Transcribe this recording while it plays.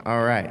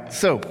All right,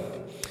 so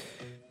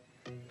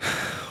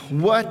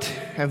what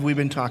have we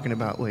been talking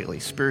about lately?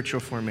 Spiritual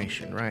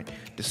formation, right?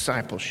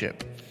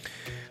 Discipleship.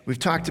 We've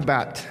talked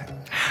about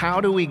how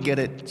do we get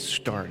it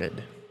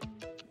started,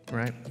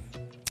 right?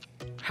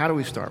 How do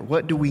we start?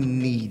 What do we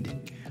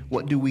need?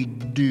 What do we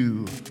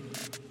do?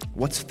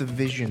 What's the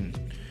vision?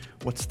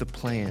 What's the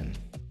plan?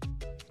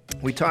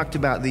 We talked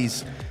about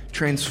these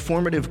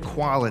transformative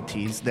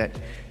qualities that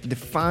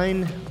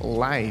define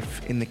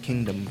life in the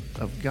kingdom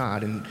of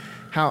God, and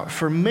how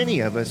for many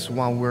of us,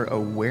 while we're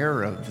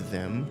aware of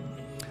them,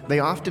 they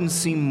often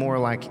seem more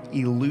like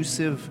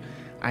elusive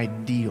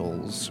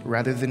ideals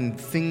rather than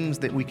things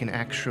that we can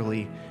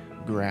actually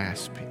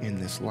grasp in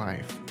this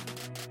life.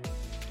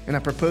 And I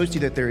propose to you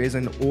that there is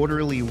an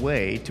orderly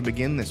way to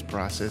begin this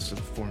process of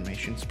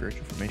formation,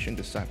 spiritual formation,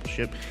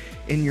 discipleship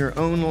in your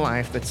own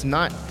life that's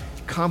not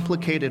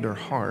complicated or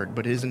hard,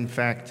 but is in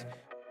fact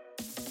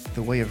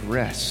the way of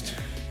rest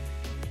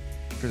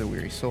for the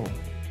weary soul.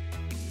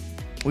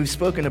 We've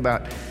spoken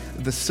about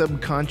the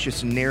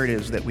subconscious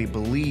narratives that we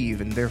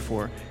believe and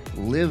therefore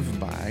live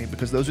by,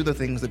 because those are the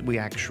things that we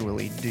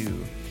actually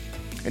do.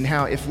 And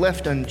how, if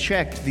left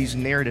unchecked, these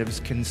narratives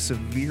can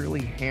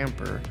severely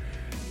hamper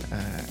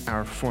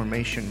our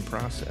formation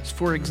process.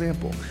 For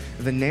example,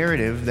 the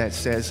narrative that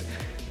says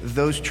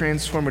those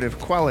transformative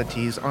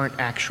qualities aren't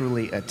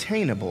actually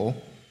attainable,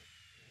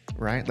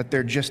 right? That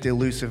they're just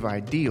elusive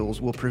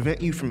ideals, will prevent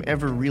you from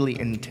ever really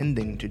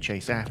intending to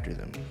chase after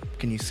them.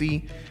 Can you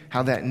see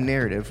how that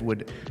narrative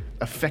would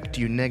affect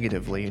you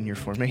negatively in your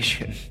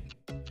formation?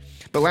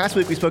 But last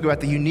week we spoke about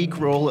the unique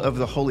role of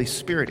the Holy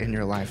Spirit in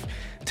your life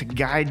to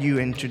guide you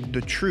into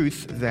the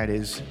truth that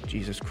is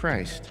Jesus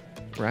Christ,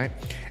 right?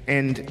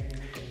 And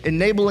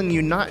enabling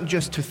you not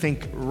just to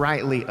think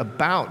rightly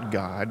about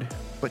God,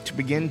 but to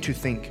begin to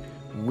think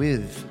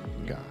with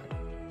God.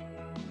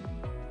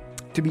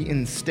 To be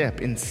in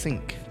step, in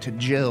sync, to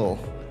gel,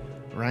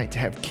 right? To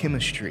have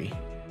chemistry.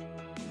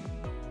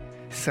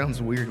 It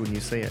sounds weird when you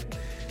say it.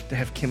 To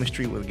have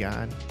chemistry with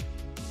God.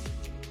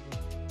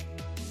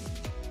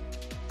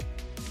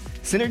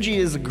 Synergy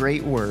is a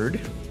great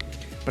word,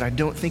 but I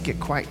don't think it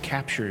quite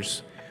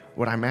captures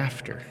what I'm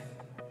after,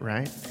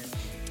 right?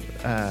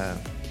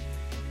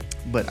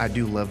 But I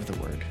do love the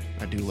word.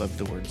 I do love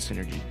the word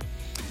synergy.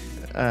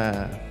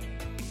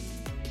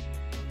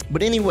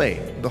 But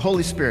anyway, the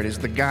Holy Spirit is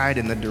the guide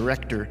and the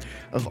director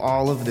of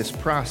all of this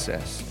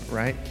process,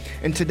 right?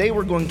 And today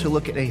we're going to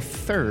look at a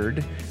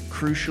third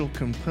crucial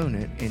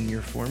component in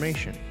your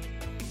formation.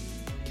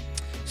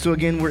 So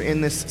again, we're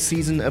in this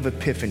season of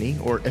Epiphany,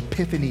 or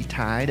Epiphany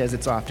Tide as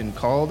it's often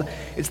called.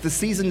 It's the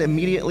season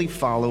immediately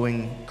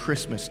following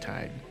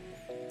Christmastide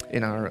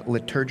in our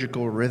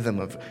liturgical rhythm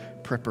of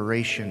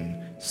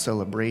preparation,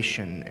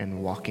 celebration,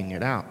 and walking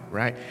it out,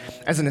 right?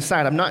 As an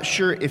aside, I'm not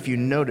sure if you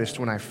noticed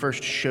when I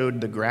first showed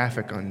the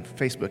graphic on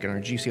Facebook in our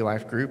GC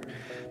Life group,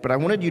 but I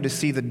wanted you to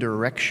see the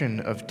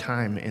direction of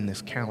time in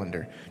this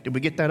calendar. Did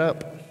we get that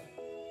up?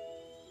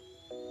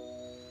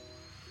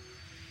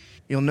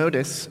 You'll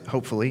notice,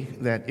 hopefully,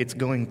 that it's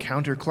going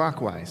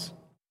counterclockwise.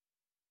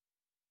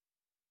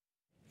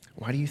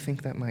 Why do you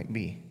think that might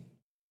be?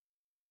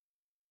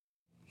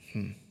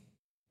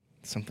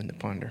 Something to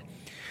ponder.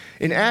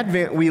 In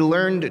Advent, we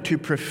learned to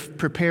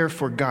prepare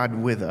for God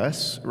with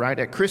us, right?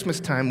 At Christmas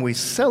time, we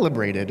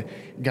celebrated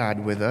God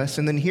with us.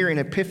 And then here in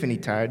Epiphany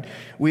Tide,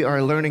 we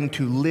are learning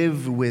to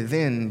live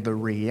within the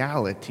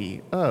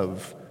reality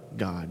of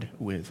God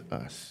with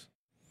us.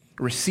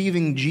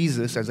 Receiving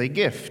Jesus as a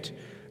gift,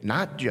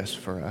 not just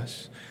for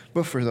us,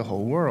 but for the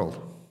whole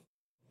world,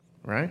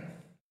 right?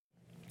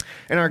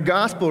 In our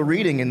gospel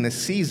reading in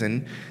this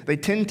season, they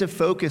tend to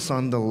focus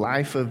on the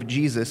life of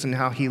Jesus and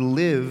how he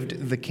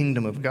lived the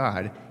kingdom of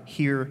God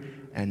here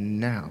and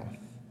now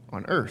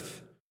on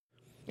earth.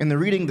 And the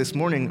reading this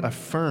morning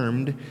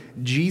affirmed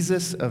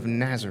Jesus of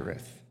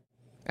Nazareth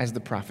as the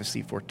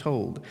prophecy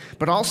foretold,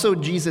 but also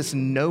Jesus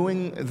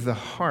knowing the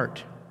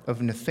heart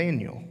of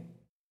Nathanael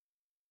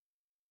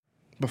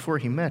before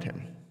he met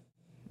him,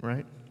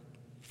 right?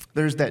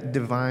 There's that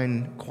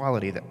divine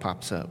quality that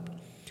pops up.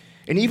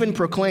 And even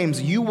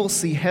proclaims, "You will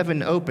see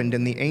heaven opened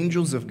and the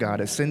angels of God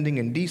ascending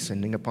and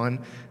descending upon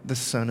the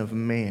Son of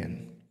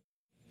Man."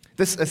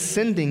 This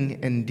ascending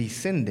and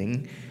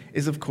descending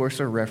is, of course,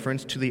 a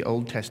reference to the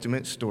Old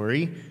Testament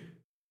story,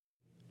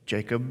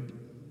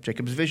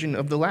 Jacob's vision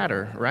of the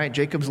ladder, right?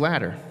 Jacob's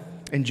ladder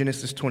in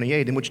Genesis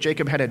 28, in which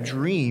Jacob had a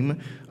dream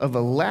of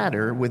a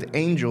ladder with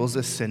angels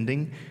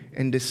ascending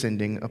and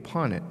descending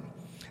upon it.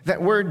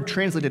 That word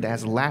translated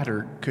as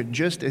ladder could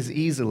just as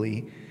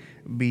easily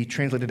be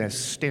translated as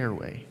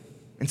stairway.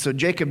 And so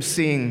Jacob's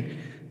seeing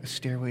a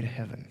stairway to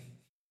heaven.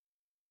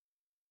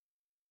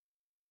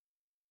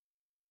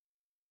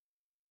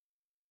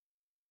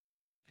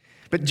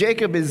 But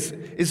Jacob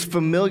is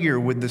familiar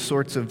with the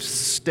sorts of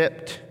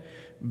stepped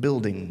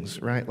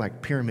buildings, right,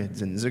 like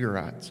pyramids and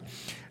ziggurats,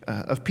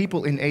 of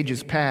people in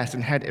ages past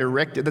and had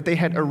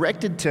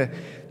erected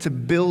to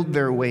build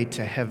their way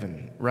to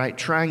heaven, right,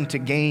 trying to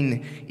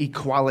gain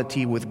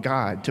equality with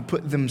God, to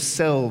put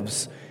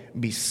themselves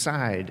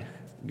beside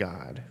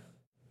God,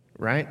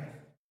 right?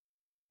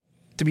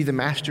 To be the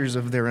masters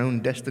of their own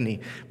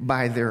destiny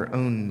by their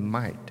own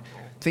might.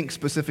 Think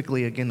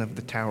specifically again of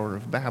the Tower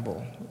of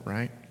Babel,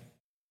 right?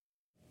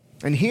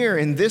 And here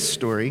in this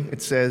story,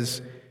 it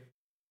says,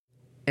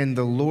 and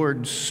the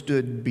Lord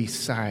stood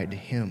beside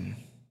him.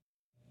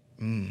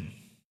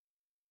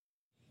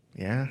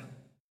 Yeah?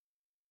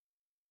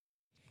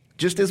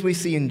 Just as we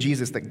see in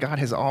Jesus that God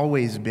has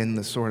always been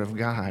the sort of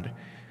God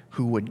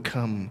who would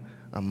come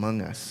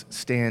among us,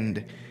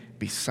 stand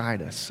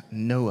beside us,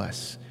 know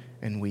us,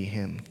 and we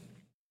him.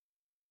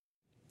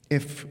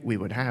 If we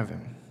would have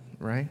him,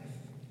 right?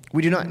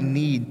 We do not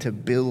need to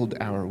build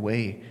our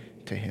way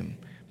to him,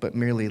 but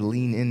merely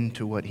lean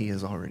into what he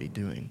is already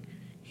doing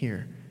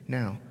here,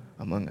 now,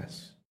 among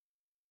us.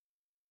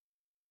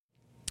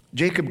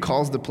 Jacob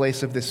calls the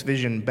place of this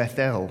vision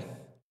Bethel,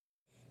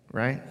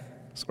 right?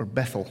 Or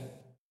Bethel.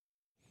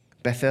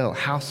 Bethel,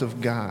 house of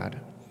God.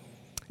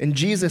 And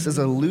Jesus is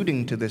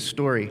alluding to this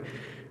story,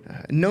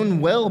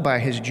 known well by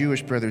his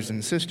Jewish brothers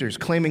and sisters,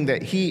 claiming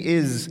that he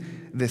is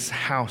this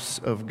house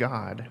of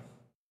God,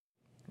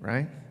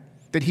 right?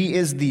 That he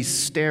is the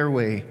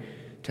stairway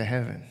to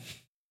heaven,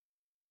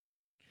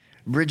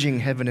 bridging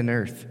heaven and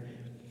earth,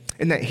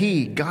 and that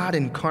he, God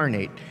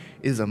incarnate,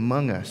 is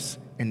among us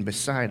and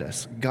beside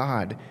us,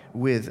 God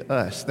with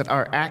us, that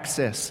our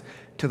access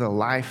to the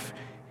life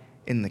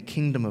in the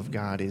kingdom of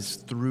God is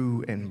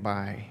through and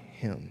by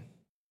him.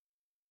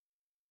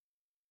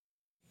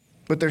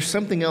 But there's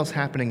something else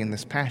happening in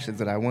this passage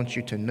that I want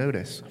you to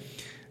notice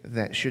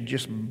that should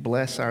just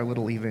bless our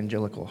little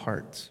evangelical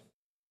hearts.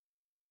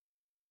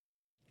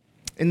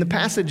 In the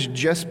passage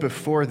just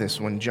before this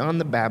one, John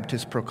the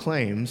Baptist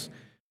proclaims,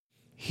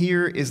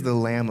 "Here is the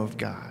Lamb of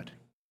God."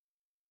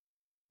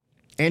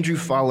 Andrew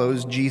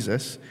follows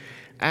Jesus,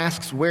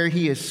 asks where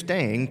he is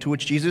staying, to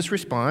which Jesus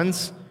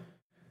responds,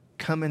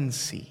 "Come and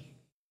see."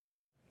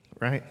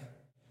 Right?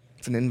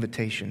 It's an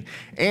invitation.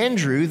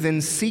 Andrew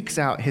then seeks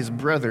out his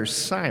brother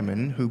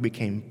Simon, who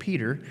became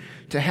Peter,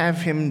 to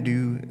have him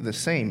do the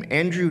same.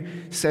 Andrew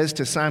says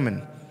to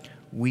Simon,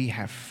 "We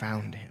have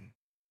found him."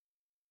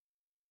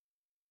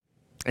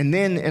 And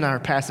then in our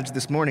passage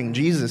this morning,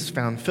 Jesus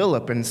found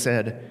Philip and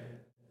said,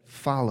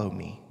 "Follow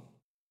me."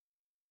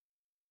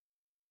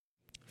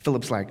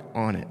 Philip's like,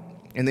 on it.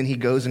 And then he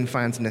goes and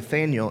finds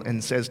Nathanael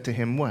and says to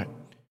him, what?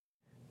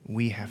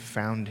 "We have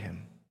found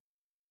him."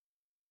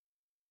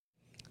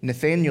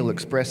 Nathanael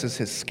expresses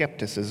his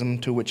skepticism,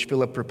 to which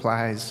Philip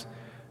replies,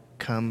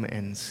 "Come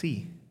and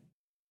see."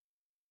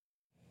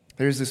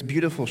 There's this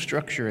beautiful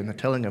structure in the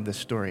telling of this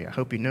story. I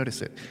hope you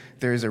notice it.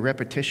 There is a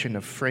repetition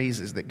of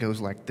phrases that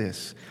goes like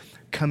this: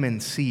 "Come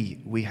and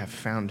see, we have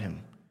found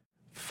him.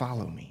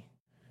 Follow me,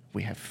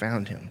 we have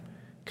found him.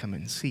 Come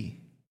and see."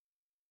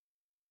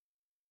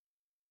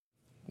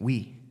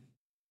 We,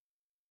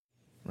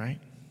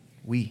 right?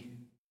 We.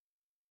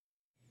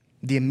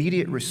 The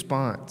immediate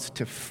response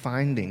to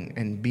finding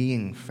and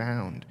being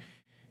found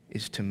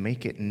is to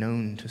make it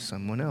known to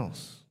someone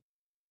else.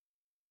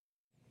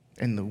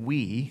 And the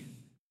we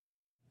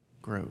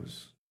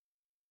grows,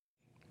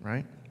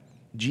 right?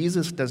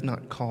 Jesus does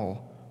not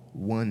call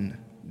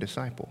one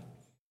disciple,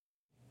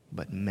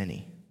 but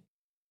many.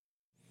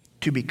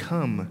 To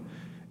become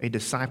a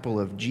disciple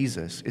of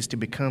Jesus is to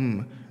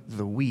become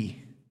the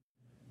we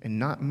and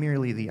not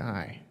merely the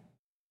I.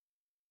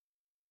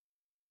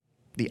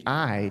 The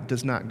I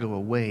does not go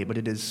away, but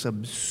it is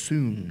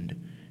subsumed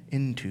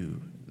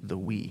into the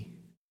we.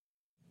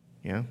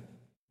 Yeah?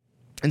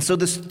 And so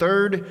this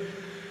third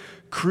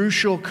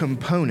crucial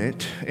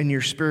component in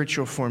your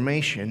spiritual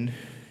formation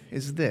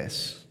is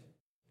this: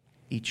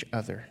 each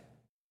other.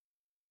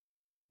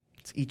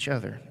 It's each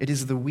other. It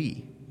is the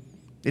we.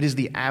 It is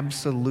the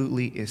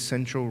absolutely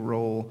essential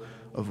role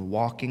of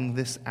walking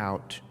this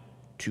out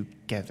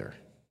together.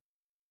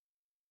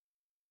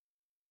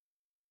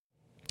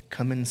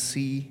 Come and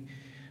see,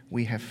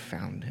 we have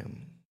found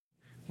him.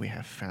 We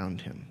have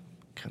found him.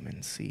 Come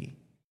and see.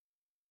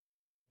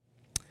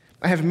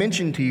 I have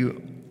mentioned to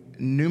you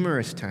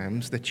numerous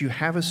times that you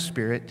have a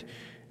spirit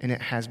and it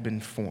has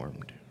been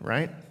formed,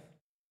 right?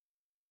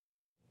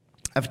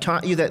 I've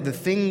taught you that the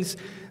things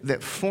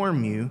that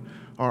form you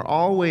are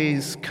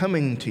always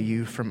coming to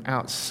you from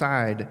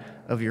outside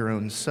of your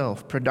own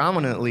self,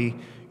 predominantly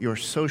your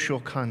social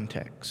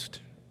context,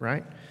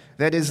 right?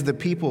 That is, the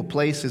people,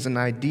 places, and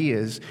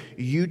ideas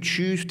you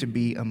choose to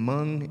be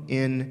among,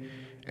 in,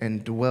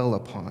 and dwell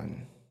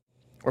upon.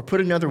 Or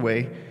put another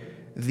way,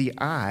 the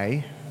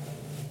I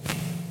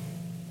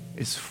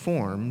is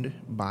formed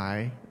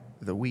by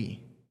the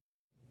we,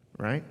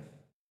 right?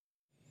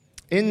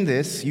 In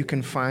this, you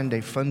can find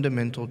a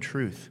fundamental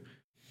truth.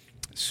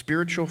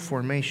 Spiritual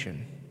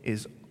formation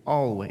is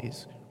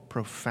always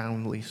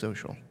profoundly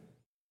social.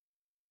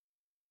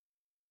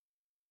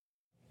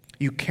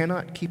 You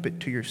cannot keep it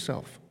to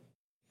yourself,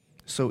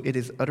 so it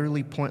is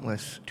utterly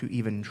pointless to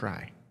even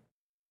try.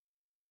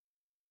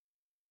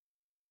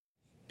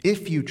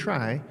 If you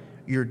try,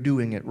 you're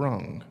doing it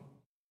wrong,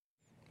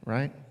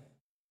 right?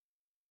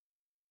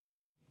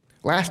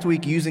 Last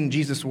week, using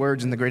Jesus'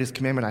 words in the greatest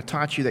commandment, I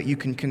taught you that you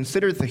can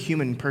consider the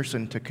human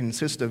person to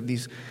consist of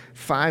these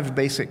 5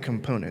 basic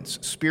components: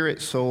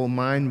 spirit, soul,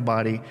 mind,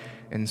 body,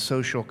 and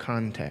social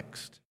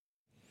context.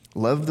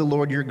 Love the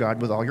Lord your God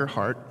with all your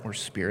heart, or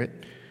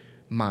spirit,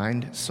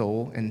 mind,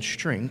 soul, and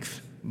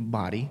strength,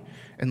 body,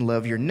 and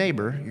love your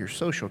neighbor, your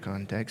social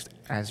context,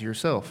 as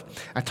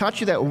yourself. I taught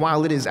you that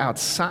while it is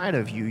outside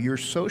of you, your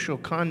social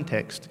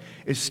context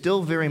is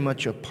still very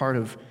much a part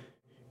of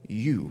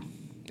you.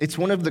 It's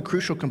one of the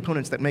crucial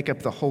components that make up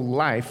the whole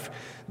life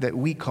that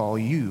we call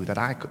you,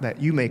 that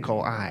you may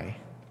call I,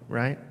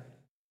 right?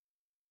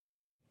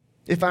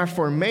 If our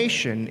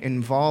formation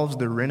involves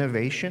the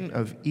renovation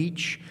of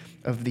each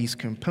of these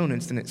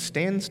components, then it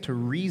stands to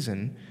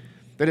reason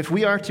that if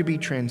we are to be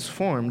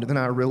transformed, then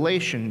our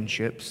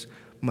relationships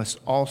must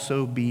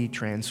also be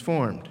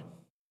transformed.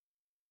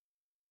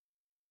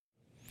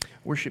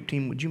 Worship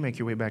team, would you make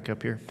your way back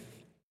up here?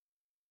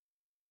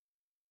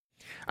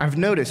 I've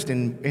noticed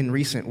in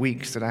recent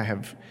weeks that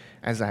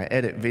as I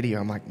edit video,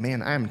 I'm like,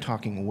 man, I am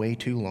talking way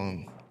too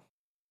long.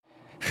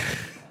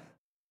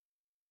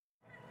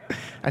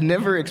 I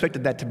never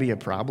expected that to be a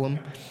problem,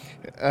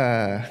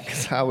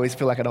 because I always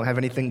feel like I don't have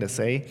anything to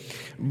say.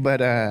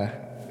 But I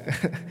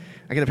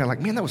get up here, I'm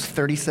like, man, that was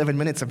 37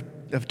 minutes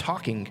of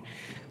talking.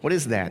 What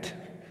is that?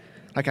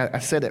 Like I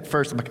said at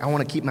first, I'm like, I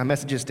want to keep my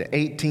messages to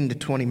 18 to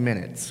 20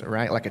 minutes,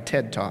 right? Like a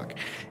TED Talk.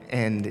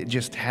 And it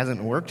just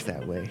hasn't worked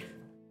that way.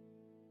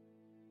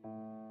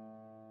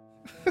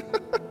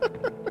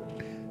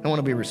 I want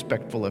to be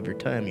respectful of your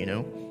time, you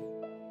know.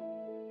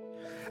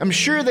 I'm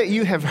sure that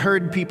you have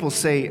heard people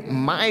say,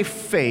 my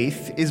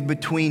faith is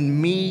between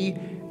me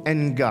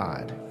and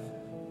God.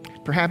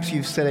 Perhaps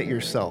you've said it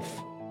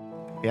yourself.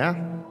 Yeah?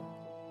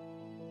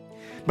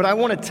 But I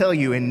want to tell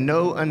you in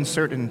no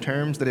uncertain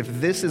terms that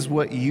if this is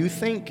what you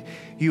think,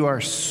 you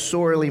are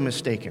sorely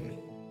mistaken.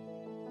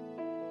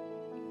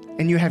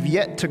 And you have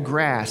yet to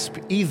grasp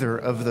either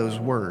of those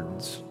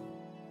words,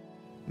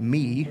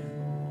 me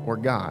or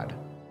God.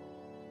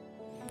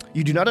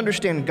 You do not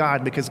understand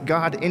God because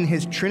God, in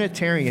his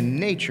Trinitarian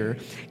nature,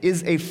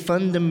 is a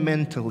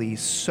fundamentally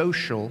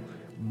social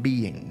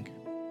being.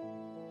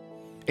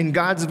 And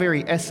God's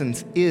very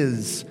essence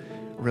is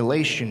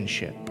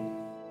relationship.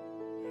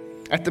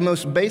 At the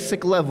most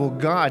basic level,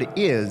 God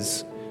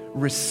is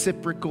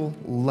reciprocal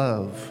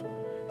love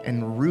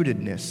and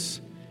rootedness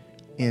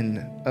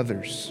in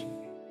others.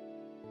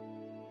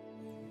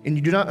 And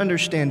you do not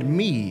understand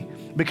me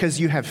because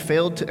you have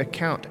failed to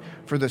account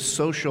for the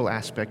social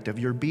aspect of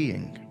your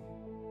being.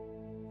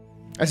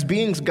 As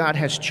beings God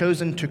has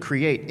chosen to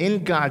create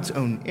in God's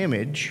own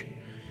image,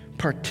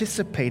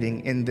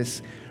 participating in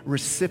this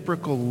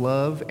reciprocal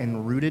love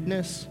and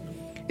rootedness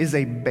is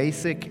a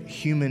basic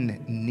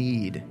human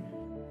need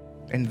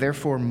and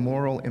therefore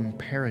moral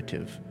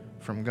imperative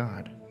from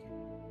God.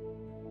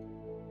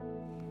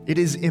 It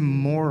is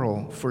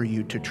immoral for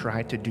you to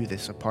try to do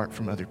this apart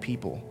from other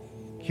people.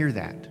 Hear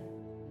that.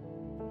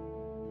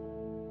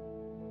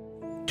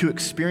 To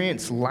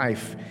experience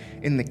life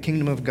in the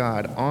kingdom of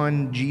God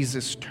on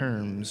Jesus'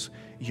 terms,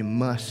 you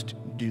must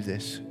do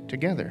this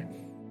together.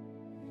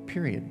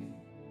 Period.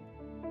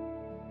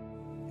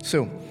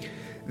 So,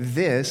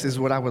 this is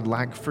what I would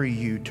like for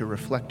you to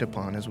reflect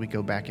upon as we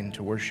go back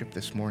into worship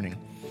this morning.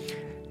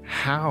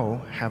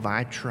 How have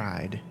I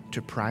tried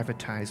to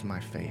privatize my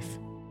faith?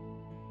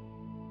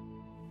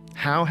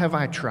 How have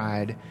I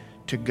tried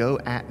to go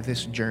at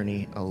this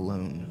journey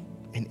alone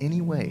in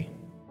any way?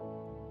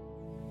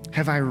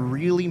 Have I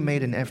really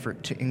made an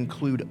effort to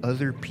include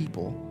other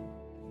people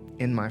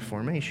in my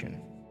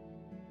formation?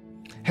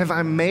 Have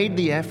I made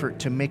the effort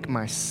to make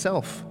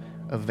myself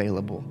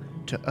available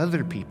to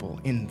other people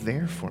in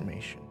their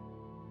formation?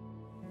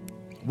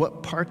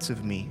 What parts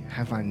of me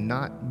have I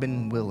not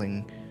been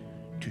willing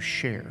to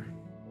share,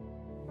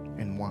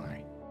 and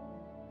why?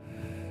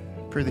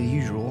 Per the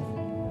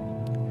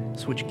usual,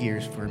 switch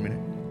gears for a minute.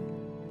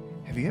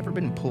 Have you ever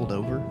been pulled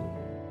over?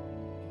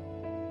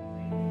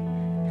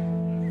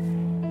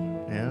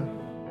 Yeah?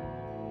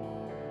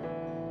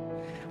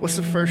 What's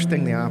the first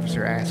thing the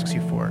officer asks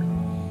you for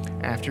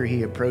after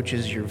he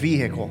approaches your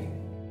vehicle?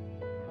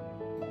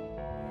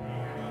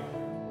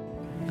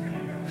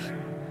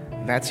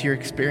 That's your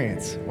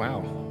experience.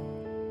 Wow.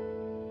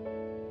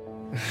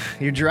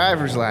 Your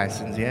driver's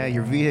license, yeah,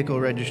 your vehicle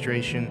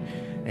registration,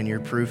 and your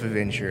proof of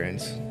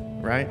insurance,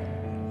 right?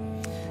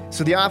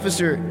 So the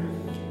officer,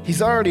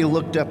 he's already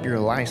looked up your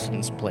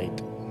license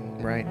plate,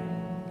 right?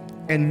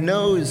 And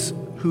knows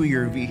who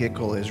your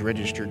vehicle is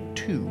registered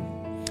to.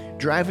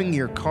 Driving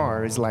your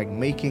car is like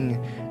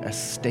making a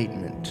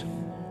statement.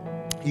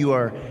 You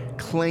are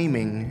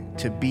claiming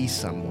to be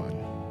someone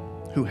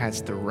who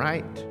has the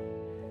right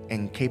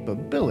and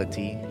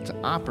capability to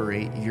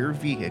operate your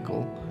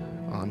vehicle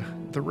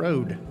on the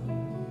road,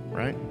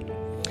 right?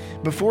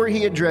 Before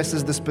he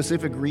addresses the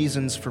specific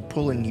reasons for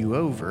pulling you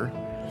over,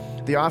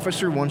 the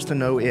officer wants to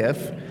know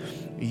if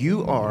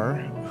you are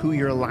who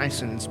your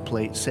license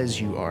plate says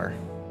you are,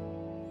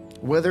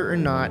 whether or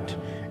not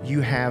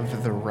you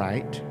have the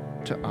right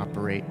to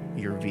operate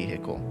your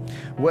vehicle,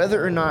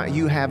 whether or not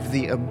you have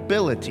the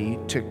ability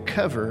to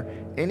cover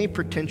any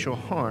potential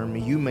harm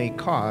you may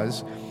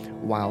cause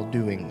while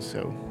doing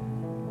so,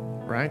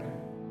 right?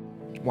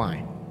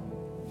 Why?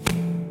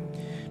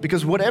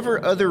 Because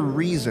whatever other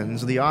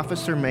reasons the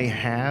officer may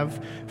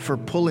have for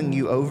pulling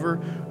you over,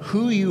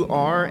 who you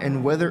are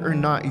and whether or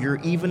not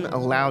you're even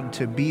allowed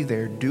to be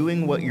there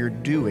doing what you're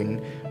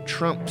doing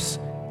trumps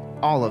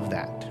all of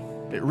that.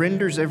 It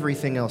renders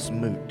everything else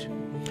moot.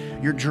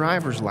 Your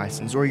driver's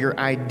license, or your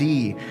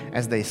ID,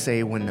 as they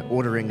say when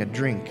ordering a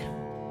drink,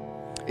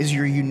 is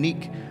your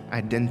unique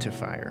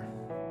identifier,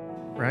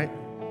 right?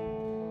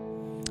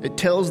 It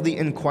tells the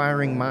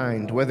inquiring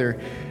mind,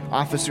 whether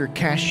officer,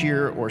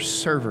 cashier, or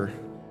server,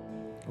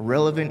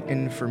 relevant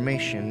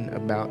information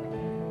about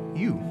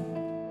you,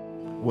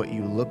 what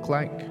you look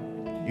like,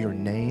 your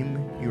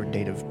name, your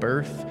date of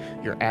birth,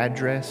 your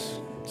address,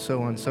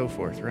 so on and so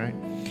forth, right?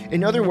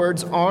 In other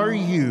words, are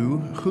you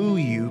who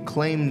you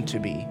claim to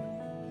be?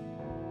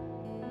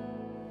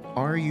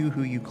 Are you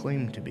who you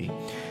claim to be?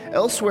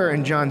 Elsewhere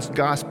in John's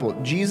gospel,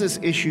 Jesus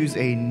issues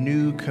a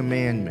new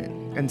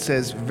commandment and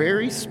says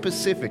very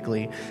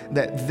specifically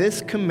that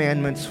this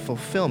commandment's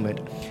fulfillment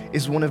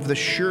is one of the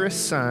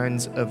surest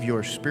signs of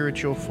your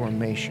spiritual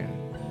formation.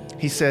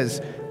 He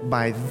says,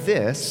 by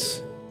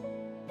this,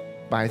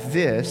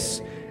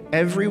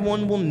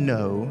 everyone will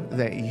know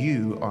that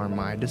you are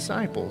my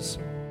disciples.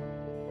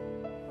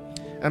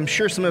 I'm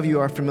sure some of you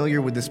are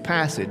familiar with this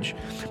passage,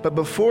 but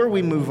before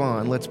we move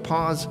on, let's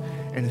pause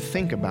and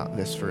think about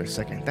this for a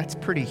second. That's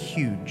pretty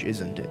huge,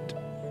 isn't it?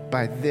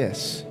 By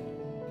this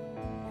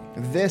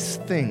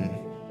thing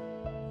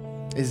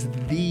is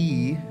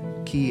the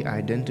key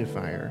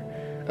identifier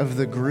of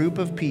the group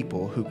of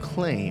people who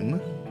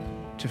claim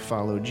to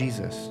follow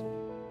Jesus.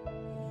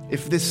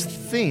 If this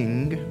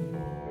thing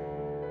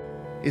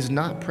is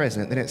not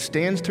present, then it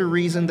stands to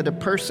reason that a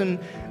person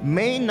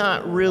may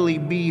not really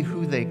be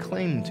who they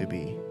claim to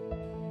be.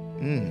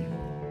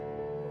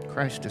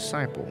 Christ's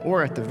disciple,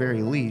 or at the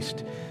very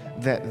least,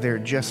 that they're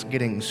just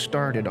getting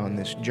started on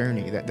this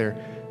journey, that they're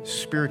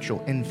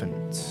spiritual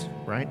infants,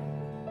 right?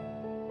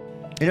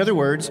 In other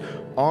words,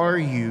 are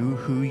you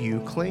who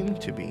you claim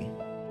to be?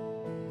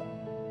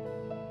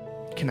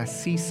 Can I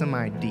see some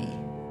ID?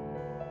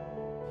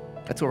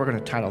 That's what we're going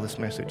to title this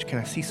message. Can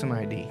I see some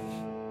ID?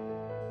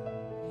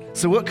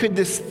 So what could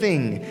this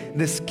thing,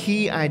 this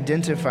key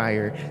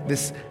identifier,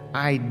 this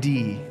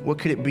ID, what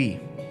could it be?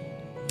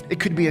 It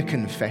could be a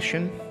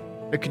confession.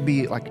 It could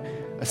be like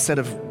a set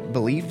of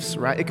beliefs,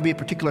 right? It could be a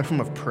particular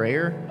form of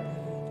prayer.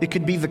 It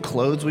could be the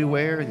clothes we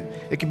wear.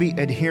 It could be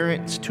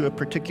adherence to a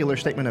particular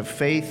statement of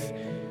faith,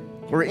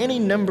 or any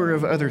number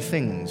of other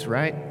things,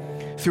 right?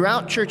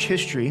 Throughout church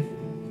history,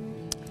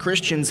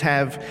 Christians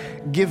have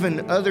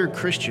given other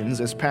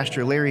Christians, as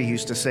Pastor Larry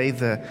used to say,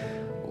 the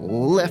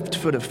left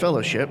foot of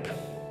fellowship,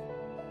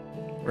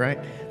 right?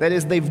 That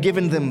is, they've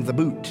given them the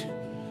boot.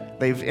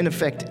 They've, in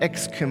effect,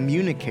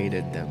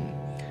 excommunicated them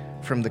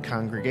from the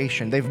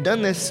congregation. They've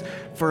done this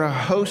for a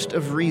host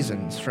of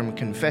reasons, from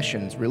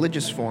confessions,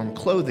 religious form,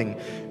 clothing,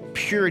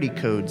 purity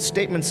codes,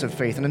 statements of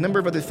faith, and a number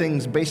of other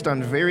things based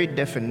on varied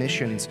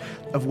definitions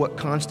of what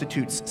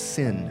constitutes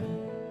sin.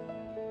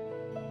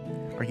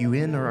 Are you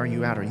in or are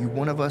you out? Are you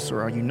one of us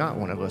or are you not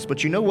one of us?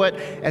 But you know what?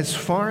 As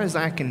far as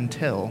I can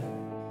tell,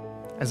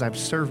 as I've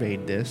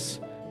surveyed this,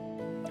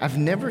 I've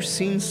never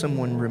seen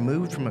someone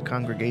removed from a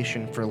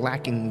congregation for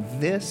lacking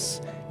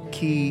this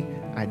key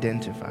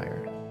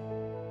identifier.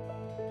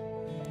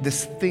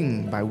 This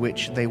thing by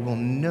which they will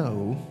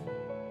know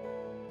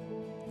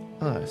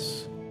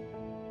us.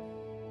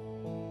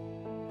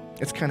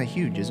 It's kind of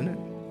huge, isn't it?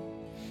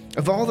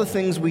 Of all the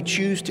things we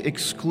choose to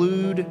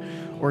exclude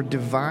or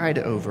divide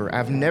over,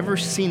 I've never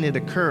seen it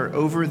occur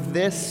over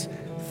this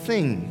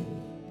thing.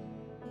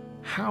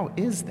 How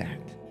is that?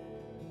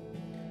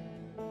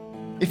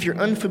 If you're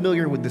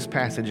unfamiliar with this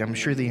passage, I'm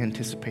sure the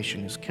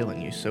anticipation is killing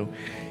you. So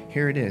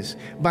here it is.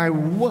 By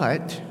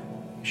what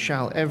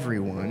shall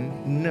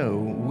everyone know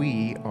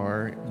we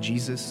are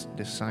Jesus'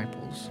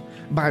 disciples?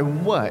 By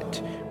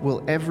what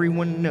will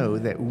everyone know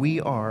that we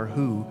are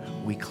who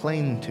we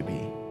claim to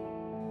be?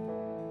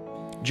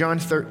 John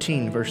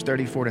 13, verse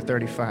 34 to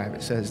 35,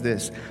 it says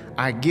this,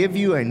 I give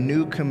you a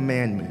new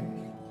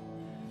commandment,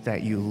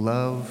 that you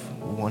love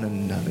one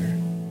another.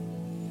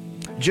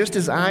 Just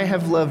as I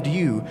have loved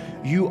you,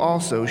 you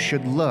also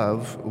should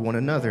love one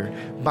another.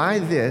 By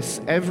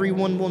this,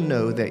 everyone will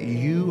know that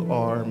you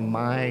are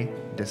my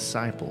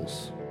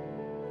disciples,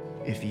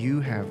 if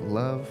you have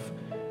love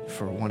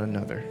for one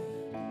another.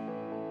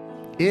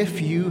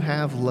 If you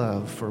have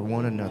love for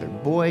one another.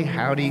 Boy,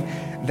 howdy,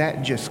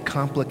 that just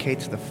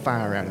complicates the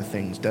fire out of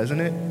things, doesn't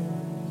it?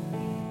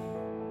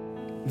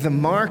 The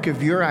mark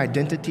of your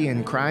identity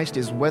in Christ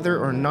is whether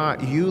or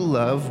not you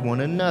love one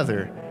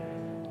another.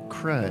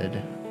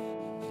 Crud.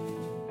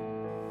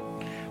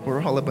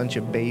 We're all a bunch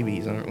of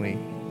babies, aren't we?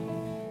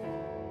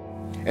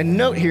 And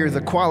note here the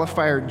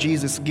qualifier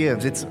Jesus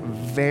gives. It's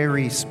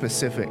very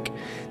specific.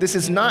 This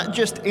is not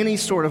just any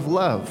sort of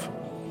love.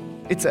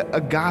 It's an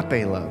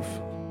agape love,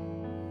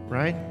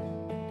 right?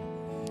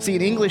 See,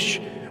 in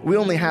English, we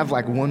only have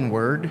like one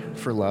word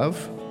for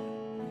love,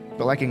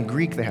 but like in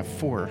Greek, they have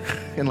 4.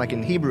 And like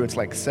in Hebrew, it's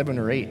like 7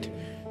 or 8,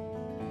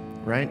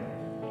 right?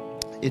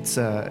 It's,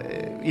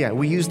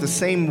 we use the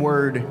same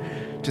word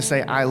to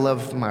say I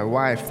love my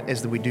wife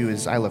as we do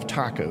as I love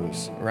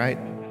tacos, right?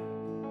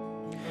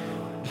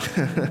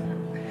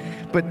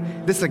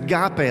 But this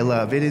agape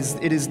love, it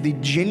is the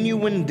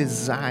genuine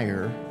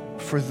desire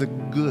for the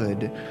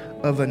good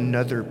of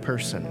another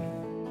person,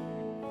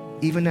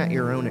 even at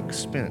your own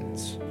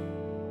expense.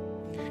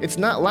 It's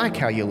not like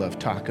how you love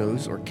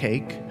tacos or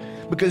cake,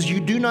 because you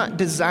do not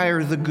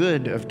desire the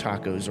good of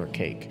tacos or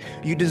cake.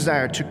 You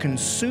desire to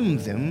consume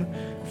them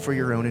for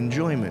your own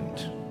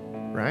enjoyment,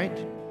 right?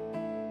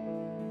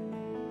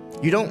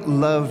 You don't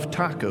love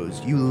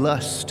tacos, you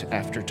lust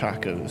after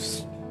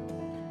tacos.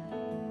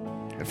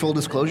 And full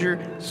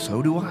disclosure,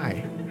 so do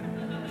I.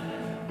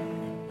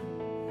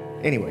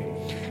 Anyway,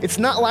 it's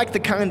not like the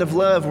kind of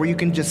love where you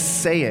can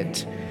just say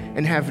it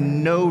and have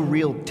no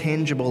real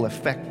tangible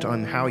effect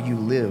on how you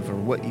live or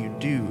what you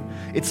do.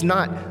 It's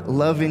not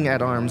loving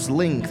at arm's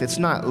length. It's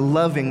not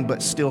loving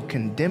but still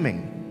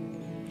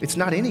condemning. It's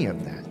not any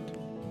of that.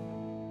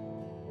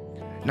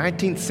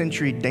 19th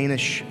century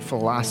Danish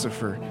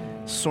philosopher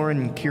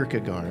Søren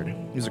Kierkegaard,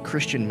 he was a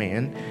Christian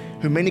man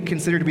who many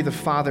consider to be the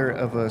father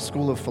of a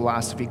school of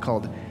philosophy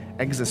called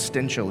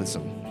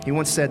existentialism. He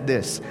once said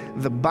this: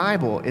 "The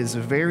Bible is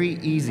very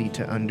easy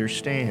to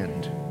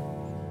understand."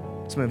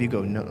 Some of you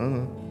go,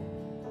 "Nuh-uh."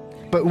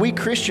 But we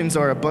Christians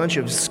are a bunch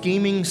of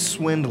scheming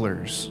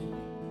swindlers.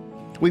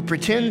 We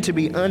pretend to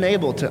be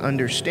unable to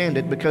understand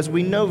it because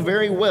we know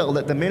very well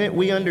that the minute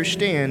we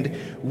understand,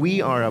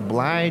 we are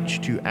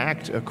obliged to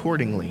act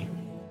accordingly.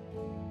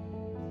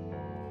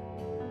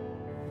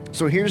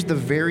 So here's the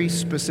very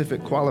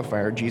specific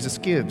qualifier Jesus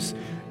gives: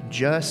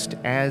 just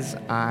as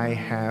I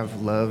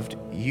have loved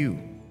you.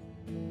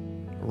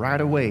 Right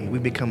away, we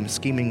become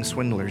scheming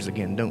swindlers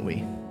again, don't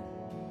we?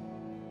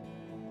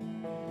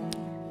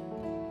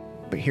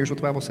 But here's what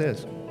the Bible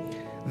says: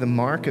 the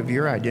mark of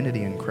your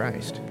identity in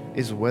Christ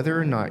is whether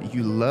or not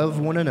you love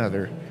one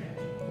another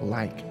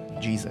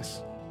like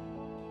Jesus.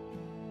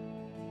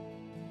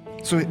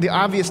 So the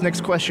obvious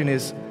next question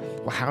is,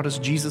 well, how does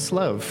Jesus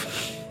love?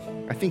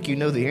 I think you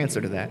know the answer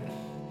to that.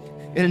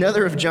 In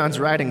another of John's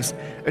writings,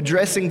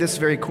 addressing this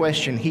very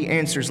question, he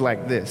answers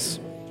like this.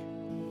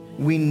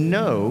 We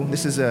know,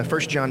 this is 1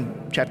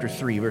 John chapter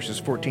 3, verses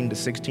 14 to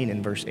 16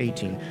 and verse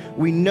 18.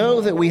 We know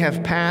that we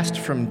have passed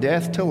from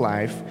death to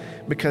life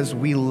because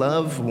we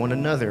love one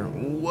another.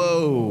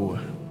 Whoa.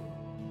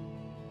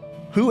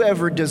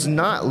 Whoever does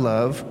not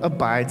love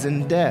abides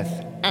in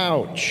death.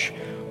 Ouch.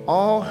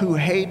 All who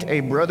hate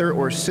a brother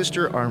or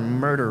sister are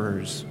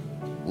murderers.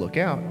 Look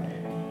out.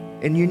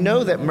 And you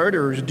know that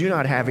murderers do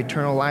not have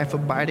eternal life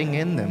abiding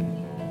in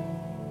them.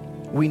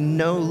 We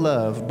know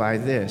love by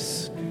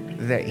this,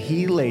 that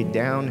he laid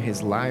down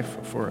his life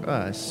for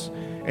us,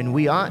 and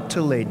we ought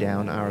to lay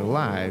down our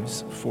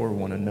lives for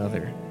one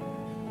another.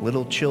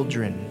 Little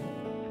children,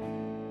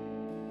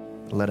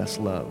 let us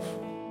love,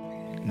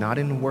 not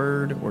in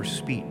word or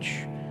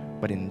speech,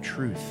 but in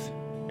truth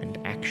and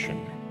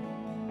action.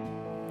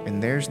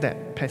 And there's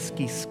that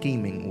pesky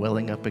scheming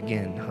welling up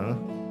again, huh?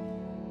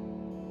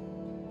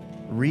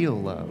 Real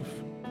love,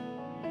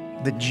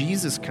 the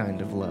Jesus kind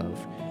of love,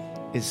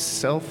 is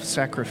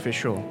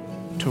self-sacrificial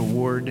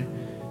toward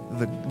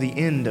the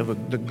end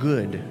of the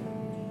good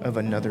of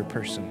another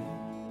person.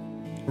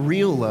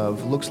 Real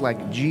love looks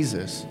like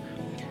Jesus,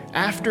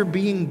 after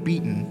being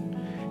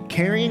beaten,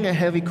 carrying a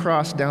heavy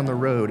cross down the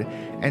road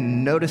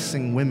and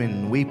noticing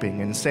women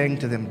weeping and saying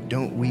to them,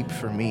 "Don't weep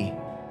for me.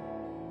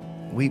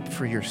 Weep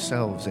for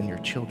yourselves and your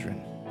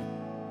children."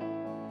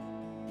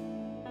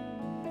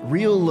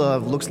 Real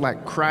love looks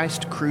like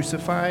Christ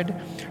crucified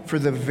for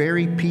the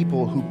very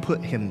people who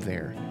put him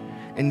there,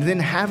 and then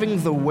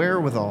having the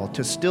wherewithal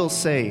to still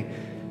say,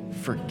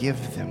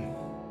 "Forgive them.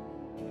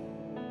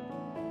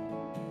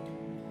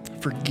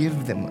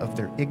 Forgive them of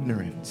their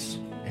ignorance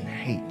and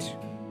hate."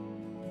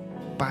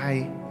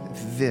 By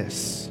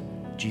this,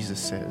 Jesus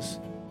says,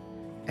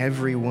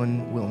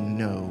 everyone will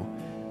know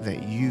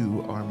that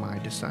you are my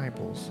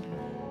disciples.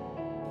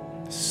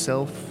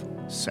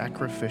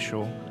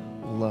 Self-sacrificial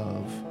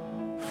love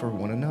for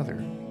one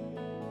another.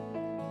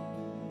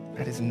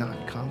 That is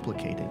not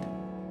complicated.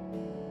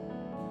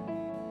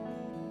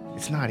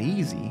 It's not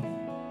easy,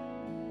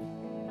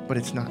 but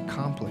it's not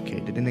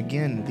complicated. And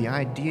again, the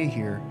idea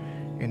here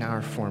in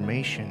our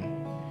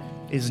formation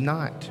is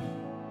not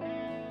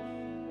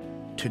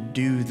to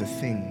do the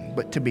thing,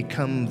 but to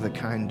become the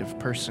kind of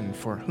person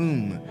for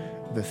whom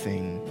the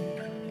thing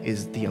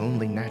is the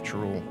only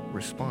natural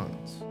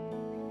response.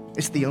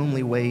 It's the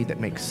only way that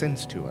makes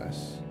sense to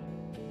us.